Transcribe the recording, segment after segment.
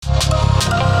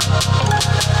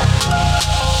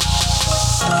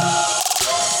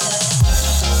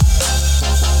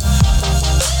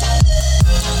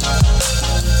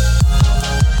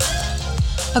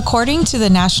According to the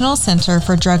National Center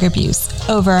for Drug Abuse,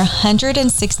 over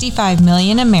 165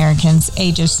 million Americans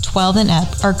ages 12 and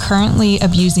up are currently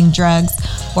abusing drugs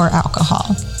or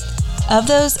alcohol. Of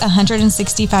those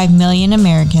 165 million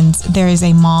Americans, there is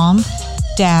a mom,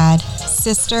 dad,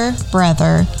 sister,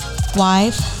 brother,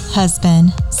 wife,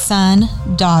 husband, son,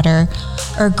 daughter,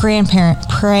 or grandparent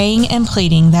praying and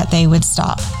pleading that they would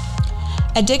stop.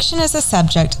 Addiction is a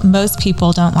subject most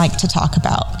people don't like to talk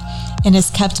about and is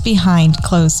kept behind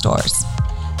closed doors.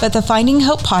 But the Finding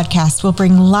Hope podcast will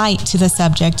bring light to the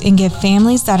subject and give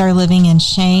families that are living in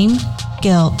shame,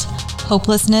 guilt,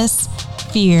 hopelessness,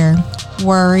 fear,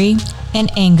 worry, and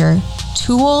anger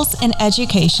tools and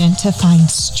education to find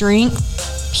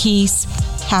strength, peace,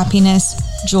 happiness,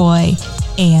 joy,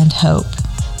 and hope.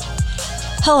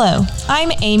 Hello,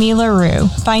 I'm Amy LaRue,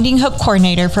 Finding Hope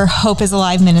Coordinator for Hope is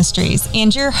Alive Ministries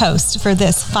and your host for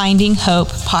this Finding Hope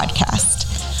podcast.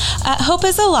 At Hope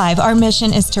is Alive, our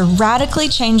mission is to radically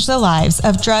change the lives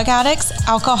of drug addicts,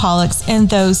 alcoholics, and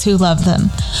those who love them.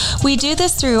 We do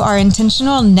this through our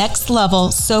intentional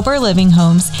next-level sober living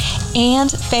homes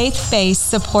and faith-based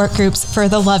support groups for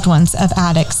the loved ones of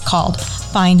addicts called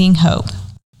Finding Hope.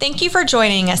 Thank you for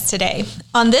joining us today.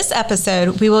 On this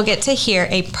episode, we will get to hear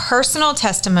a personal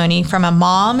testimony from a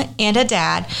mom and a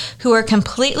dad who are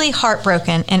completely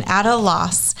heartbroken and at a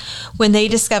loss when they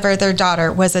discovered their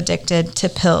daughter was addicted to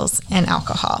pills and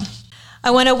alcohol.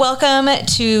 I want to welcome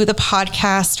to the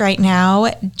podcast right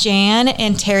now, Jan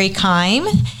and Terry Keim.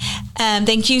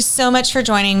 Thank you so much for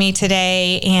joining me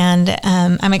today, and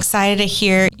I'm excited to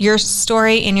hear your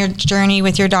story and your journey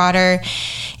with your daughter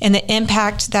and the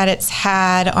impact that it's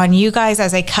had on you guys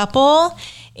as a couple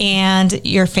and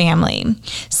your family.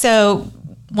 So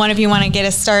one of you want to get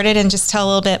us started and just tell a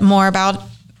little bit more about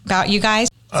you guys?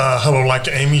 Hello, like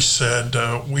Amy said,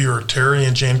 we are Terry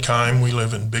and Jan Keim. We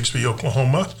live in Bixby,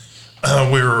 Oklahoma.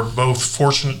 We are both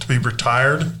fortunate to be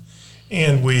retired,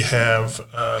 and we have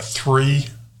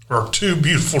two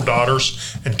beautiful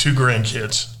daughters and 2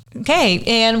 grandkids. Okay,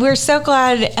 and we're so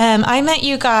glad. I met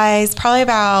you guys probably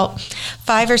about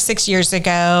 5 or 6 years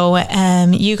ago.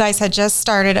 You guys had just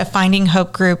started a Finding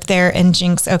Hope group there in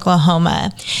Jenks,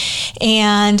 Oklahoma.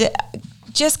 And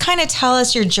just kind of tell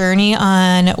us your journey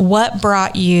on what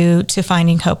brought you to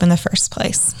Finding Hope in the first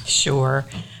place. Sure.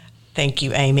 Thank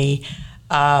you, Amy.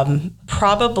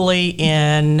 Probably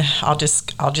I'll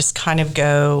just kind of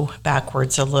go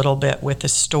backwards a little bit with the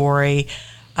story.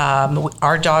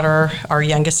 Our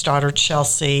youngest daughter,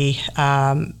 Chelsea,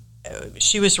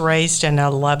 she was raised in a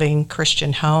loving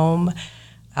Christian home.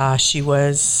 She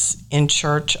was in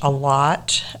church a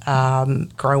lot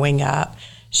growing up.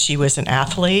 She was an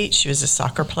athlete. She was a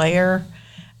soccer player.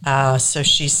 So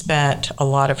she spent a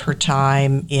lot of her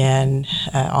time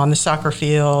on the soccer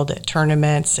field, at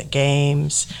tournaments, at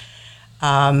games.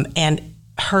 And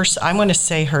I want to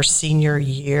say her senior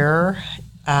year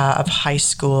of high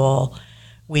school,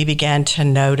 we began to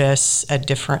notice a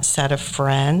different set of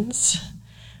friends.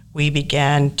 We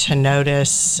began to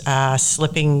notice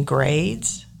slipping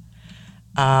grades.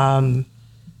 And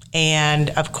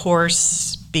of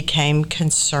course, became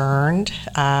concerned.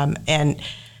 And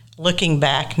looking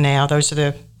back now, those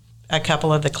are a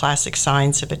couple of the classic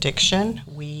signs of addiction.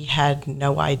 We had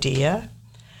no idea.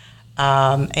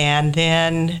 And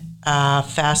then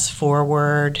fast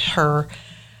forward,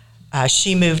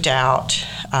 she moved out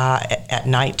at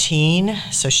 19,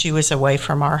 so she was away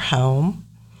from our home,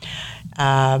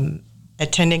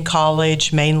 attending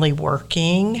college, mainly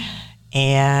working,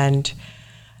 and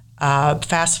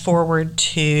fast forward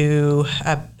to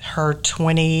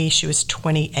she was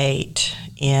 28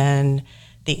 in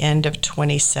the end of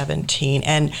 2017.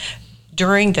 And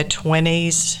during the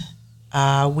 20s,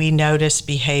 we noticed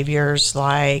behaviors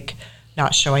like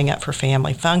not showing up for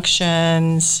family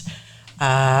functions,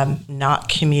 not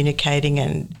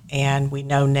communicating, and we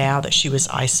know now that she was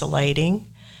isolating.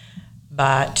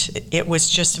 But it was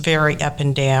just very up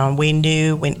and down. We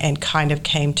knew and kind of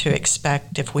came to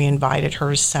expect if we invited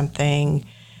her to something,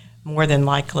 more than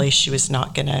likely she was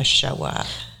not going to show up.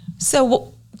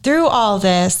 So through all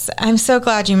this, I'm so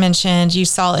glad you mentioned you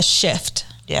saw a shift.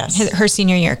 Yes. Her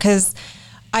senior year, because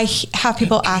I have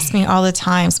people ask me all the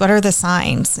time, what are the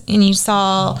signs? And you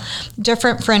saw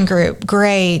different friend group,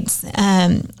 grades,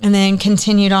 and then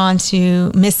continued on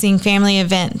to missing family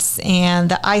events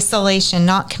and the isolation,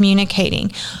 not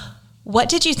communicating. What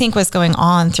did you think was going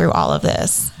on through all of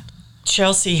this?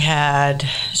 Chelsea had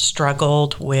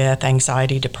struggled with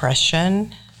anxiety,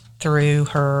 depression through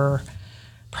her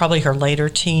probably her later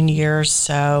teen years.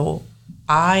 So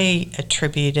I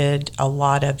attributed a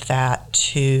lot of that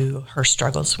to her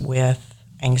struggles with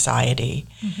anxiety.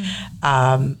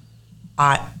 I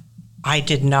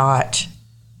did not,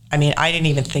 I mean, I didn't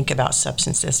even think about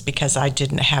substances because I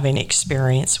didn't have any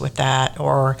experience with that,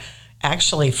 or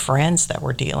actually friends that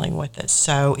were dealing with it.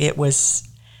 So it was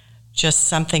just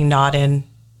something not in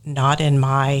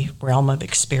my realm of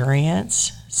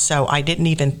experience. So I didn't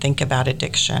even think about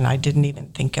addiction. I didn't even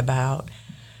think about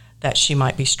that she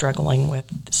might be struggling with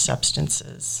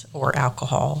substances or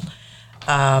alcohol.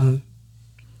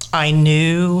 I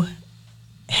knew,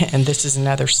 and this is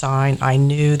another sign, I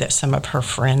knew that some of her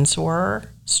friends were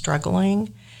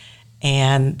struggling,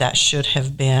 and that should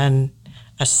have been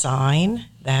a sign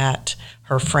that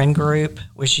her friend group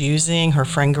was using, her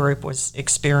friend group was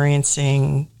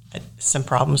experiencing some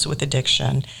problems with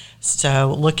addiction.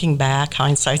 So looking back,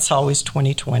 hindsight's always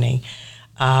 20/20.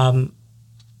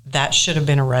 That should have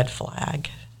been a red flag.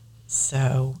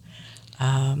 So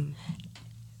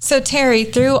Terry,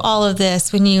 through all of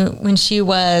this, when she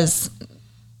was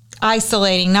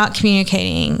isolating, not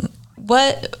communicating,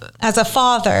 what, as a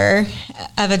father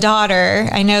of a daughter,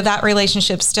 I know that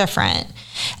relationship's different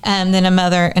than a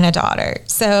mother and a daughter.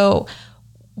 So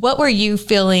what were you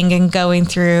feeling and going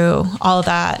through all of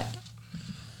that?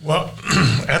 Well,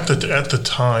 at the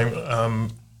time,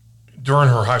 during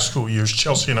her high school years,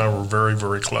 Chelsea and I were very,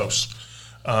 very close.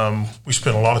 We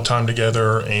spent a lot of time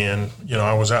together, and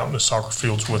I was out in the soccer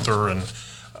fields with her, and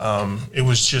it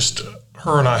was just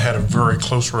her and I had a very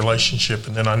close relationship.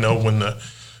 And then I know when the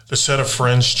set of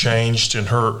friends changed and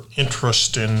her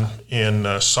interest in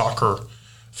soccer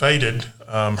faded,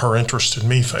 her interest in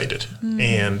me faded,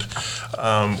 and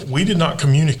we did not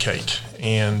communicate.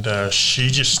 And she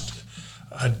just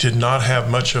did not have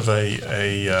much of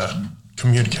a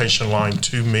communication line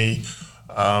to me.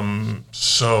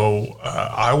 So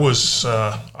I was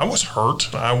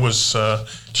hurt. I was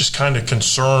just kind of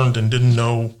concerned and didn't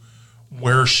know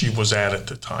where she was at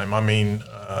the time. I mean,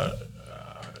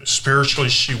 spiritually,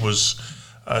 she was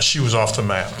off the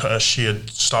map. She had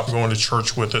stopped going to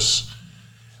church with us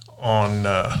on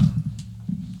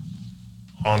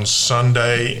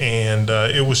Sunday, and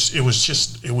it was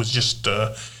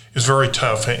very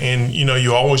tough. And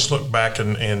you always look back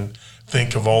and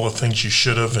think of all the things you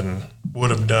should have and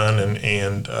would have done,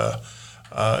 and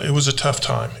it was a tough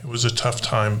time. It was a tough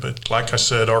time, but like I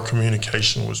said, our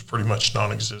communication was pretty much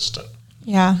non-existent.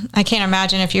 Yeah, I can't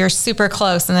imagine if you're super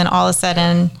close and then all of a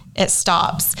sudden it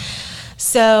stops.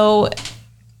 So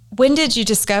when did you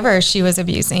discover she was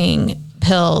abusing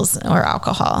pills or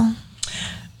alcohol?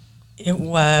 It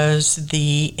was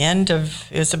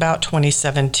about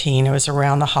 2017. It was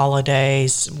around the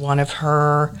holidays. One of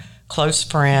her close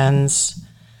friends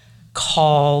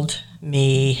called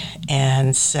me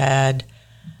and said,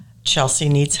 Chelsea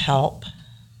needs help.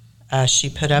 She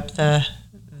put up the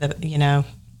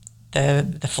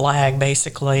flag,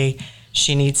 basically.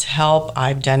 She needs help.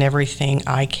 I've done everything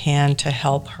I can to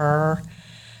help her.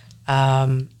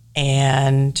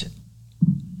 And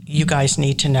you guys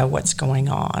need to know what's going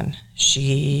on.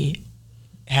 She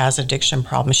has addiction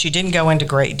problems. She didn't go into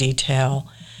great detail,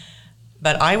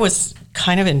 but I was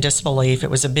kind of in disbelief. It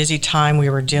was a busy time. We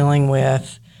were dealing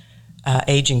with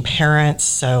aging parents,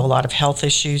 so a lot of health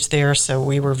issues there. So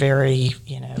we were very,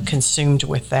 consumed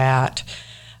with that.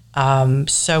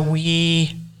 So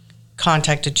we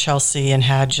contacted Chelsea and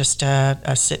had just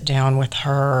a sit down with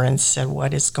her and said,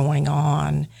 what is going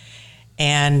on?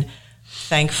 And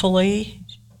thankfully,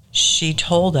 she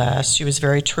told us, she was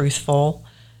very truthful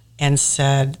and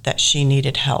said that she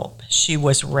needed help. She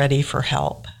was ready for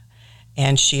help.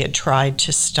 And she had tried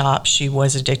to stop. She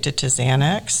was addicted to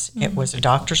Xanax. Mm-hmm. It was a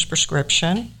doctor's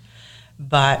prescription,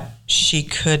 but she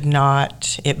could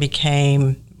not, it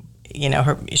became,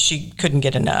 she couldn't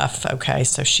get enough. Okay,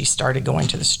 so she started going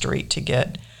to the street to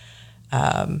get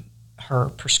her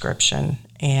prescription.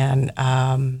 And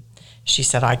she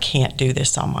said, I can't do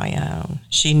this on my own.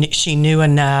 She knew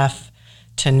enough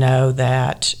to know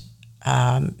that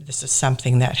this is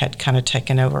something that had kind of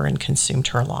taken over and consumed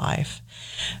her life.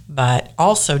 But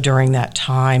also during that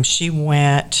time, she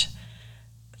went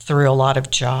through a lot of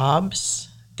jobs.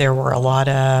 There were a lot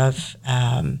of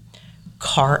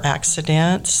car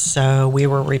accidents, so we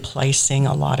were replacing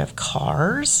a lot of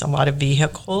cars, a lot of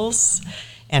vehicles,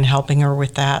 and helping her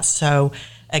with that. So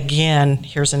again,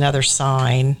 here's another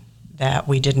sign that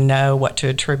we didn't know what to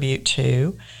attribute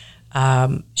to.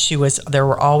 There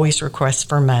were always requests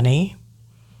for money,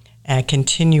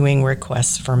 continuing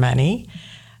requests for money.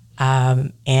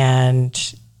 And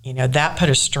that put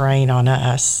a strain on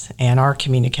us and our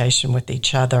communication with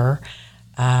each other.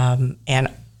 And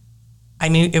I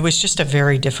mean, it was just a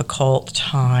very difficult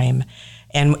time.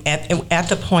 And at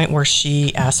the point where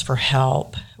she asked for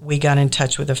help, we got in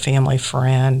touch with a family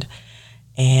friend,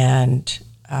 and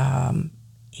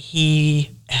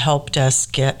he helped us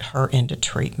get her into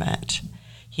treatment.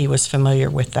 He was familiar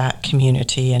with that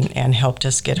community and helped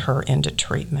us get her into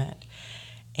treatment.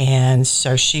 And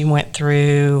so she went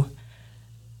through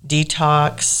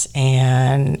detox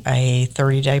and a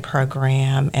 30-day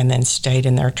program, and then stayed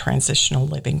in their transitional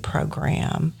living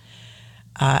program.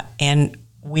 And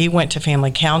we went to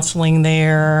family counseling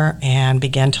there and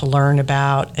began to learn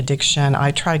about addiction. I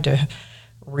tried to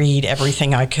read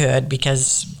everything I could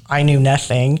because I knew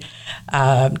nothing.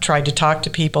 Tried to talk to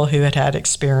people who had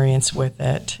experience with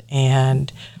it.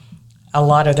 And a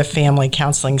lot of the family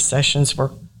counseling sessions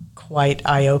were quite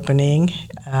eye-opening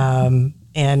and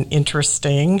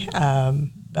interesting.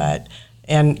 And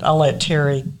I'll let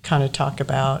Terry kind of talk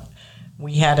about,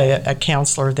 we had a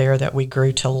counselor there that we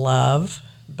grew to love,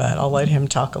 but I'll let him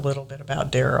talk a little bit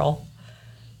about Daryl.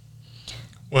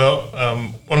 Well,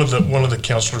 one of the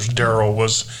counselors, Daryl,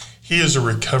 he is a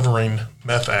recovering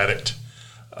meth addict,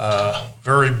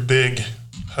 very big,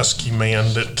 husky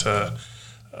man that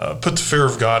put the fear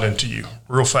of God into you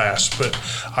real fast. But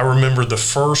I remember the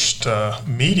first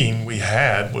meeting we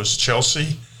had was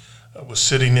Chelsea was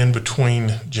sitting in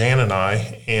between Jan and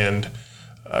I, and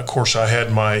of course I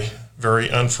had my very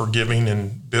unforgiving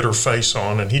and bitter face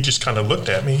on, and he just kind of looked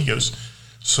at me. He goes,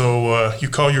 "So you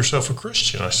call yourself a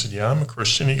Christian?" I said, "Yeah, I'm a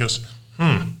Christian." He goes,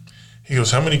 He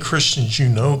goes, "How many Christians you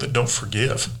know that don't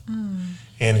forgive?"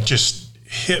 And it just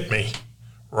hit me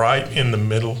right in the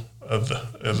middle of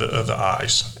the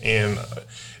eyes, and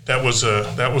that was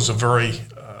a very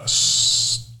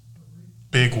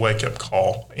big wake up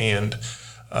call. And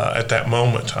at that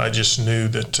moment, I just knew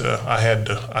that I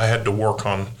had to work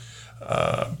on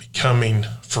becoming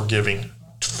forgiving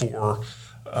for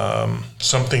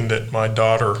something that my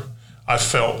daughter, I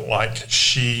felt like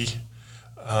she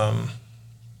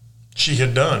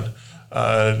had done.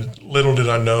 Little did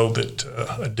I know that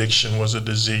addiction was a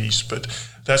disease, but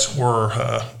that's where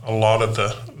a lot of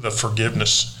the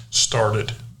forgiveness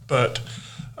started. But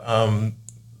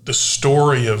the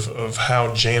story of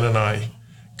how Jan and I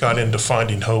got into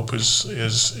Finding Hope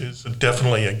is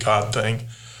definitely a God thing.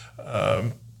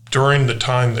 During the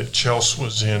time that Chelsea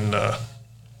was in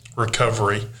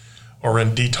recovery or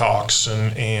in detox,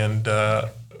 and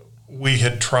we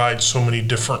had tried so many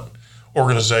different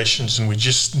organizations, and we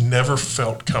just never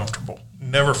felt comfortable,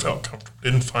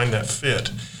 didn't find that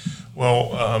fit.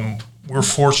 Well, we're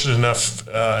fortunate enough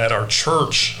at our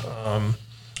church,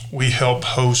 we help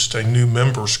host a new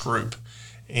members group,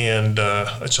 and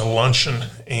it's a luncheon.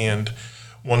 And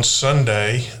one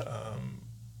Sunday,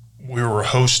 we were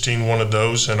hosting one of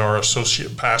those, and our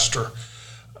associate pastor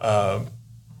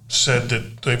said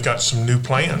that they've got some new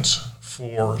plans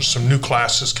for some new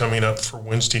classes coming up for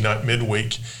Wednesday night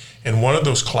midweek. And one of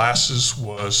those classes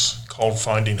was called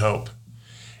Finding Hope.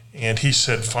 And he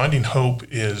said Finding Hope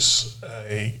is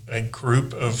a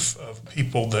group of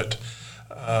people that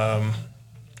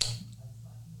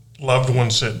loved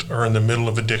ones that are in the middle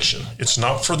of addiction. It's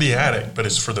not for the addict, but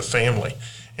it's for the family.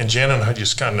 And Jan and I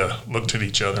just kind of looked at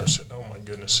each other and said, "Oh my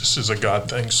goodness, this is a God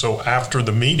thing." So after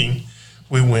the meeting,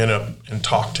 we went up and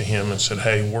talked to him and said,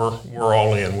 "Hey, we're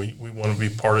all in. We want to be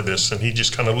part of this." And he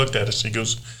just kind of looked at us. He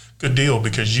goes, "Good deal,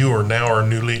 because you are now our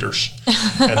new leaders."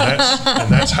 And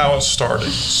that's how it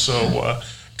started. So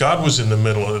God was in the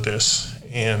middle of this,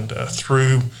 and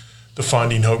through the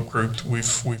Finding Hope group,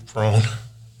 we've grown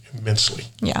immensely.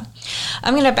 Yeah.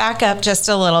 I'm going to back up just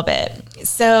a little bit.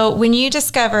 So when you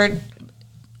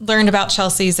learned about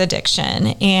Chelsea's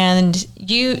addiction, and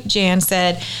you, Jan,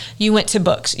 said you went to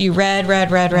books, you read,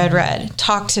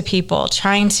 talked to people,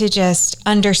 trying to just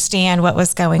understand what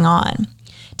was going on.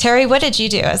 Terry, what did you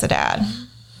do as a dad?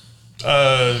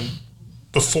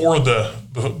 Before the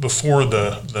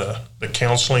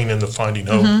counseling and the Finding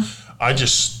Hope, I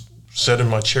just sat in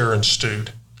my chair and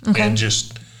stewed, and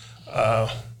just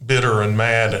bitter and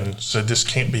mad, and said, "This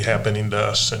can't be happening to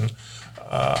us." And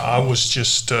I was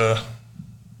just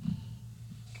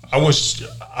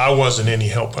I wasn't any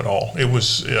help at all. It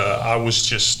was I was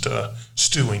just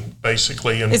stewing,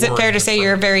 basically. And is it fair to say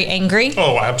you're very angry?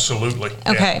 Oh, absolutely.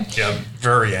 Okay. Yeah,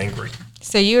 very angry.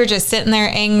 So you were just sitting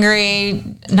there angry,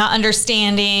 not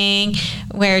understanding,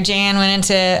 where Jan went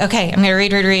into, okay, I'm going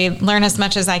to read, learn as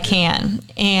much as I can.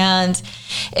 And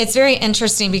it's very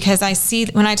interesting because I see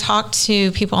when I talk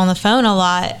to people on the phone a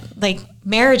lot, like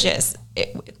marriages,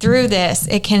 through this,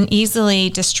 it can easily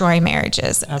destroy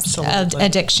marriages. Absolutely.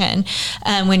 Addiction,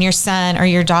 when your son or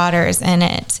your daughter is in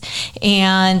it.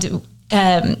 And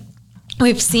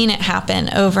we've seen it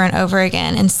happen over and over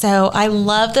again. And so I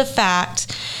love the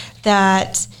fact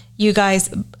that you guys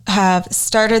have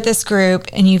started this group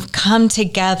and you've come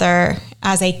together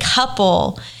as a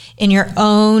couple in your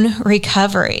own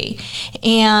recovery.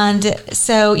 And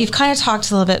so you've kind of talked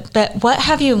a little bit, but what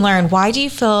have you learned? Why do you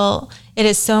feel it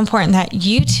is so important that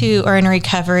you two are in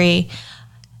recovery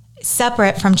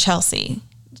separate from Chelsea?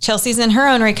 Chelsea's in her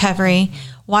own recovery.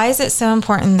 Why is it so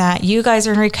important that you guys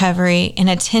are in recovery and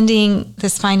attending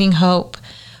this Finding Hope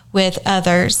with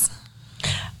others?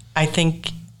 I think,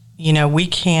 we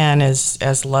can,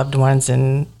 as loved ones,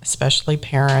 and especially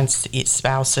parents,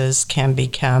 spouses, can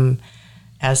become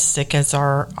as sick as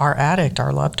our addict,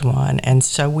 our loved one. And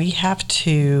so we have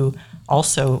to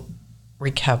also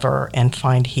recover and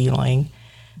find healing.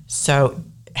 So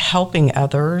helping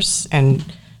others and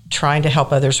trying to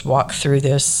help others walk through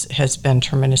this has been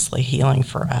tremendously healing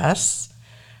for us.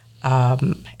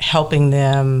 Helping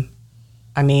them,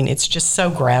 it's just so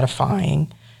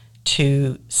gratifying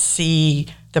to see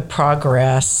the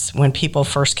progress when people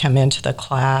first come into the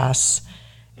class,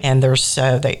 and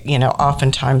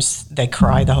oftentimes they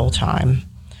cry the whole time.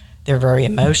 They're very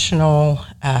emotional.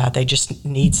 They just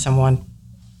need someone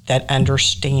that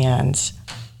understands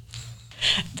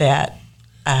that,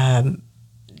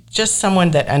 just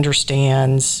someone that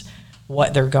understands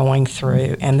what they're going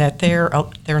through, and that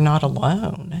they're not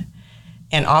alone.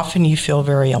 And often you feel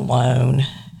very alone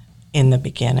in the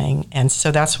beginning. And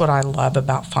so that's what I love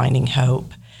about Finding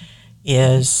Hope,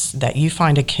 is that you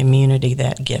find a community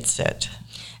that gets it.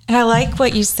 And I like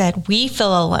what you said. We feel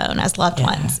alone as loved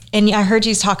ones. And I heard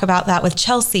you talk about that with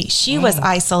Chelsea. She was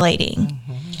isolating.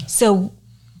 Mm-hmm. So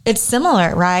it's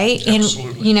similar, right?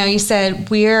 Absolutely. And, you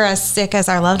said we're as sick as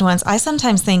our loved ones. I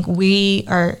sometimes think we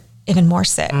are even more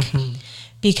sick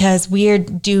because we are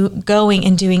going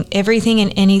and doing everything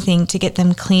and anything to get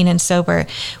them clean and sober.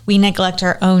 We neglect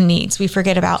our own needs. We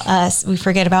forget about us. We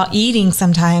forget about eating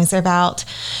sometimes, about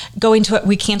going to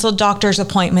we cancel doctor's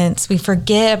appointments. We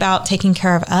forget about taking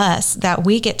care of us, that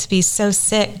we get to be so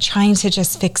sick trying to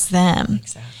just fix them.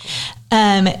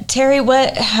 Exactly. Terry,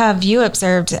 what have you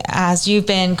observed as you've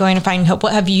been going to Finding Hope?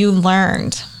 What have you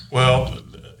learned? Well,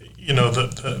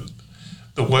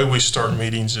 the way we start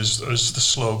meetings is the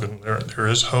slogan. There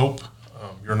is hope.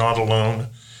 You're not alone,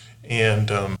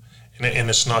 and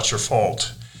it's not your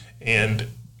fault. And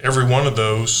every one of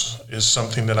those is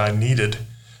something that I needed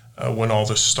when all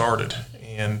this started.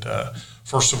 And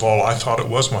first of all, I thought it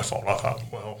was my fault. I thought,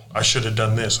 well, I should have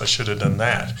done this. I should have done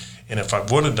that. And if I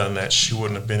would have done that, she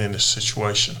wouldn't have been in this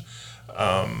situation.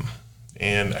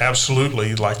 And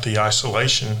absolutely, like the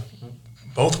isolation,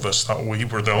 both of us thought we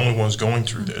were the only ones going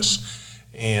through this.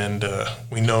 And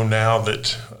we know now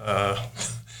that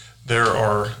there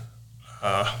are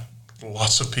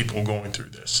lots of people going through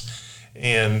this.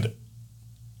 And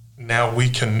now we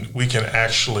can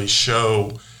actually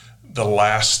show the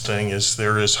last thing is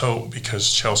there is hope,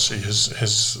 because Chelsea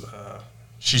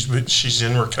she's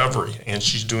in recovery and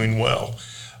she's doing well.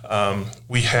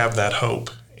 We have that hope,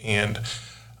 and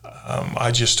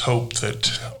I just hope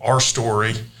that our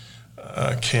story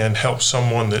can help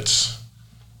someone that's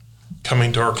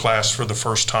coming to our class for the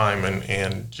first time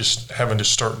and just having to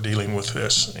start dealing with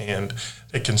this, and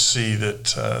they can see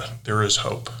that there is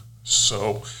hope.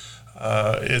 So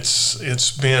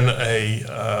it's been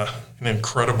an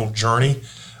incredible journey,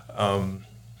 and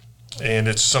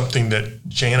it's something that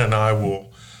Jan and I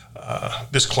will,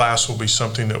 this class will be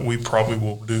something that we probably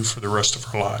will do for the rest of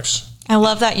our lives. I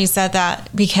love that you said that,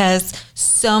 because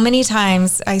so many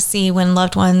times I see when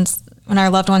our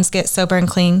loved ones get sober and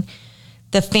clean,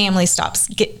 the family stops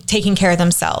taking care of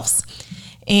themselves.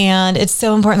 And it's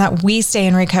so important that we stay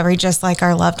in recovery just like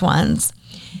our loved ones.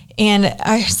 And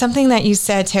something that you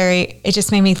said, Terry, it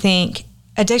just made me think,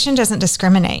 addiction doesn't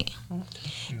discriminate. No.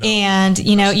 And,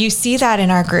 you see that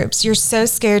in our groups. You're so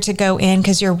scared to go in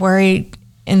because you're worried,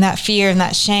 and that fear and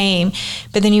that shame.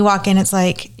 But then you walk in, it's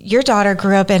like your daughter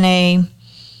grew up in a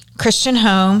Christian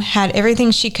home, had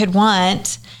everything she could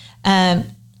want,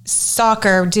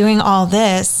 soccer, doing all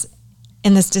this,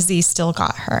 and this disease still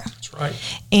got her. That's right.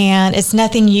 And it's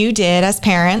nothing you did as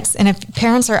parents. And if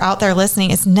parents are out there listening,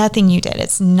 it's nothing you did.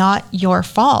 It's not your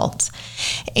fault.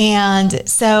 And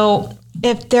so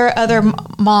if there are other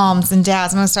moms and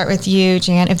dads, I'm going to start with you,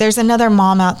 Jan. If there's another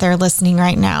mom out there listening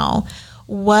right now,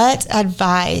 what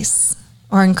advice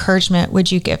or encouragement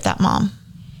would you give that mom?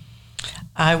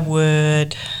 I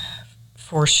would,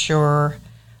 for sure,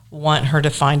 want her to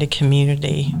find a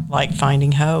community like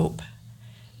Finding Hope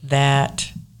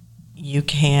that you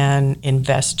can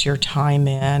invest your time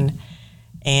in,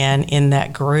 and in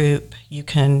that group you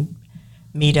can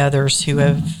meet others who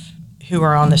who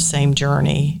are on the same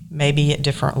journey, maybe at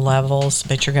different levels,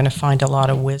 but you're going to find a lot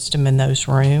of wisdom in those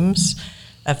rooms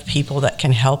of people that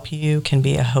can help you, can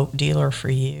be a hope dealer for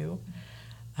you.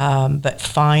 But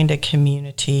find a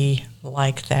community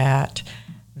like that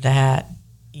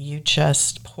you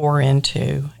just pour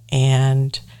into,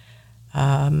 and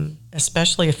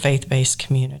especially a faith-based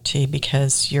community,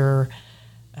 because you're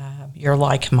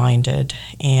like-minded.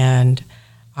 And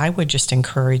I would just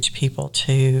encourage people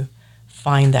to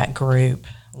find that group,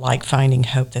 like Finding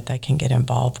Hope, that they can get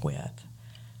involved with.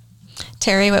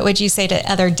 Terry, what would you say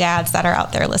to other dads that are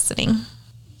out there listening?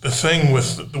 The thing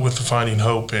with the Finding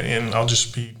Hope, and I'll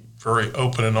just be very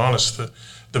open and honest,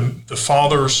 the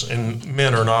fathers and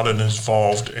men are not as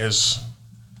involved as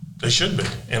they should be.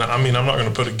 And I mean, I'm not going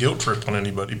to put a guilt trip on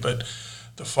anybody, but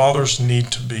the fathers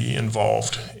need to be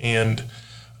involved. And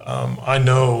I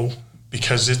know,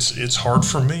 because it's hard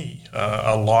for me.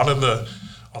 A lot of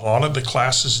the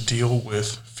classes deal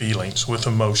with feelings, with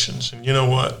emotions, and you know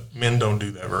what? Men don't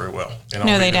do that very well. And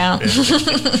no, they don't.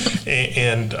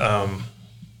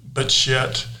 But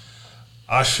yet,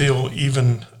 I feel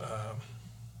even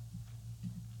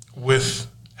with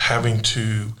having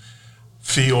to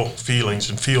feel feelings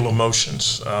and feel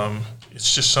emotions,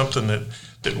 it's just something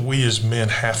that we as men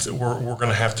we're going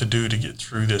to have to do to get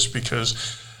through this,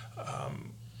 because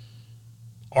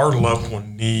our loved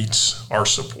one needs our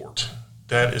support.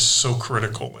 That is so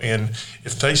critical. And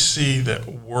if they see that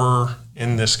we're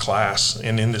in this class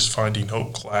and in this Finding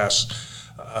Hope class,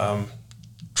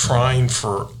 trying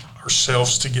for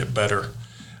ourselves to get better,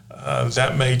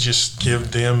 that may just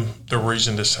give them the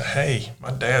reason to say, hey,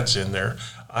 my dad's in there.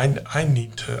 I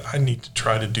need to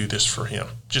try to do this for him,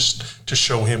 just to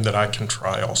show him that I can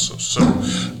try also. So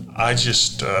I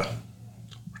just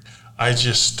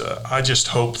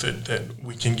hope that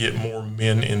we can get more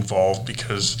men involved,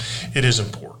 because it is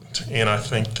important. And I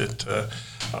think that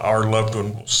our loved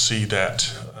one will see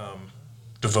that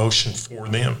devotion for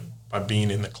them by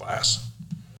being in the class.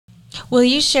 Will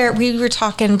you share, we were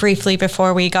talking briefly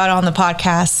before we got on the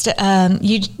podcast,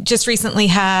 you just recently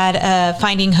had a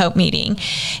Finding Hope meeting,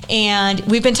 and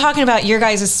we've been talking about your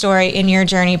guys' story and your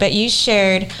journey, but you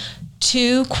shared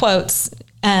 2 quotes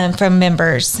from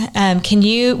members.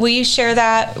 Will you share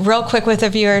that real quick with the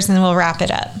viewers, and then we'll wrap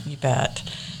it up? You bet.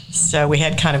 So we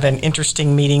had kind of an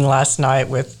interesting meeting last night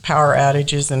with power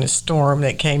outages and a storm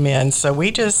that came in. So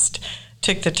we just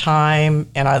took the time,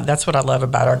 and that's what I love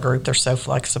about our group. They're so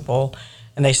flexible,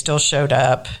 and they still showed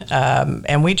up.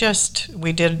 And we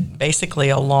did basically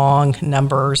a long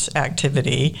numbers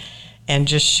activity and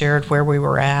just shared where we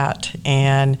were at.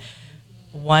 And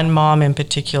one mom in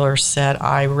particular said,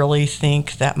 I really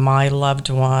think that my loved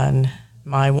one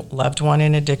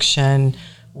in addiction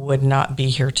would not be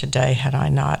here today had I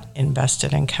not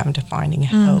invested and come to Finding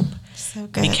Hope. So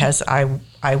good. Because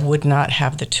I would not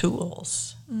have the tools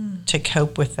to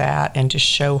cope with that, and to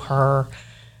show her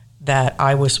that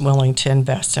I was willing to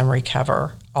invest and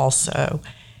recover also.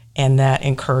 And that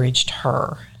encouraged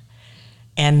her.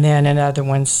 And then another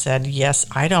one said, yes,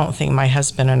 I don't think my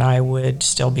husband and I would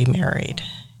still be married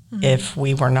if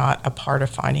we were not a part of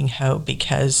Finding Hope,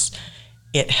 because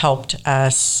it helped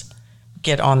us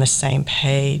get on the same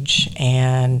page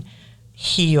and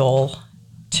heal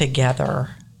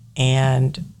together.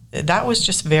 And that was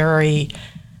just very,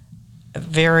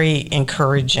 very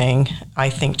encouraging, I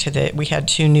think, we had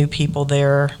 2 new people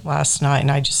there last night,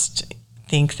 and I just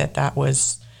think that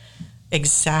was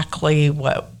exactly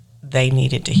what they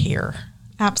needed to hear.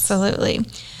 Absolutely.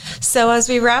 So as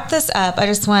we wrap this up, I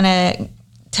just want to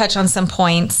touch on some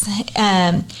points.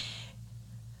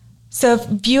 So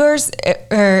viewers,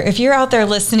 or if you're out there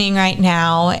listening right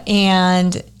now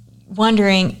and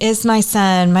wondering, is my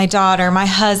son, my daughter, my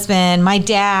husband, my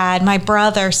dad, my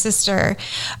brother, sister,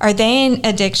 are they in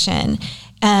addiction?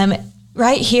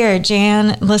 Right here,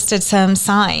 Jan listed some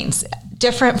signs: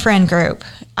 different friend group,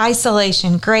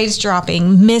 isolation, grades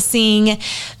dropping, missing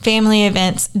family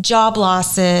events, job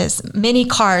losses, many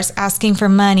cars asking for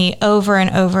money over and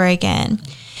over again.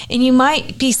 And you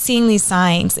might be seeing these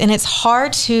signs, and it's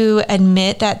hard to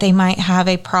admit that they might have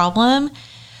a problem.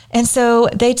 And so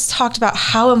they talked about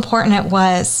how important it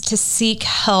was to seek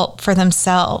help for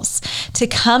themselves, to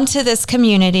come to this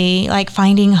community like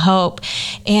Finding Hope,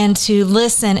 and to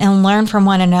listen and learn from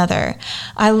one another.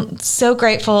 I'm so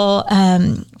grateful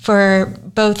for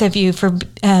both of you for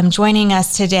joining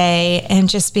us today and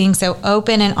just being so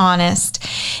open and honest.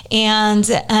 And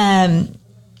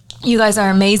You guys are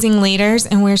amazing leaders,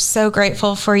 and we're so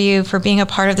grateful for you for being a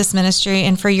part of this ministry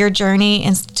and for your journey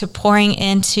and to pouring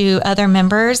into other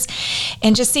members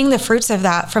and just seeing the fruits of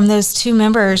that from those 2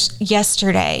 members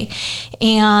yesterday.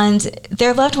 And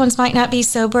their loved ones might not be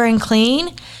sober and clean,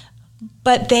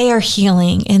 but they are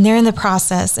healing, and they're in the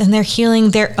process, and they're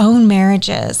healing their own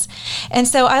marriages. And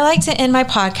so I like to end my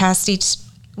podcast each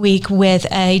week with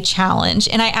a challenge.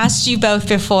 And I asked you both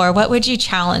before, what would you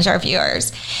challenge our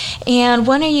viewers? And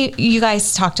one of you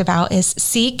guys talked about is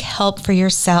seek help for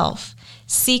yourself.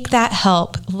 Seek that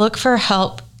help. Look for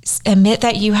help. Admit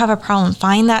that you have a problem.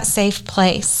 Find that safe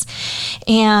place.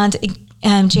 And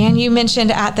Jan, you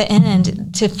mentioned at the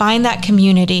end to find that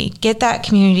community, get that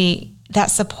community, that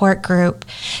support group,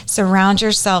 surround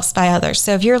yourselves by others.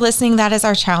 So if you're listening, that is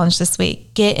our challenge this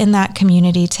week. Get in that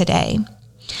community today.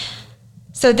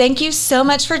 So thank you so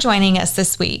much for joining us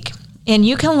this week. And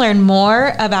you can learn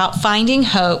more about Finding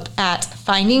Hope at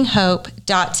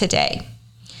findinghope.today.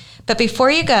 But before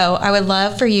you go, I would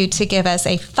love for you to give us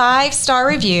a 5-star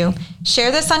review, share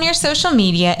this on your social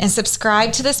media, and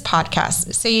subscribe to this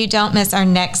podcast so you don't miss our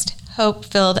next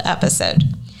hope-filled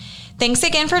episode. Thanks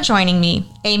again for joining me,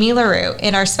 Amy LaRue,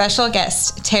 and our special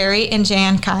guests, Terry and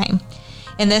Jan Keim,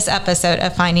 in this episode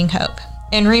of Finding Hope.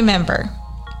 And remember,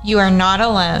 you are not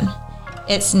alone.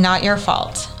 It's not your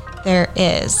fault. There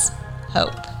is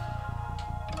hope.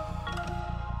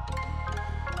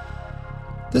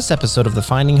 This episode of the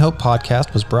Finding Hope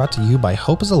podcast was brought to you by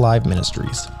Hope is Alive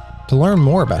Ministries. To learn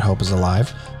more about Hope is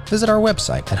Alive, visit our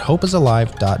website at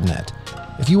hopeisalive.net.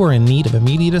 If you are in need of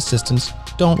immediate assistance,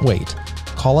 don't wait.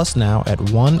 Call us now at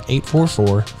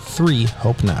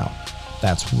 1-844-3-HOPE-NOW.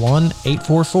 That's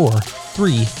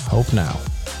 1-844-3-HOPE-NOW.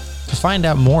 To find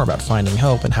out more about Finding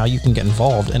Hope and how you can get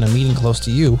involved in a meeting close to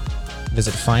you,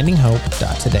 visit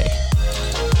findinghope.today.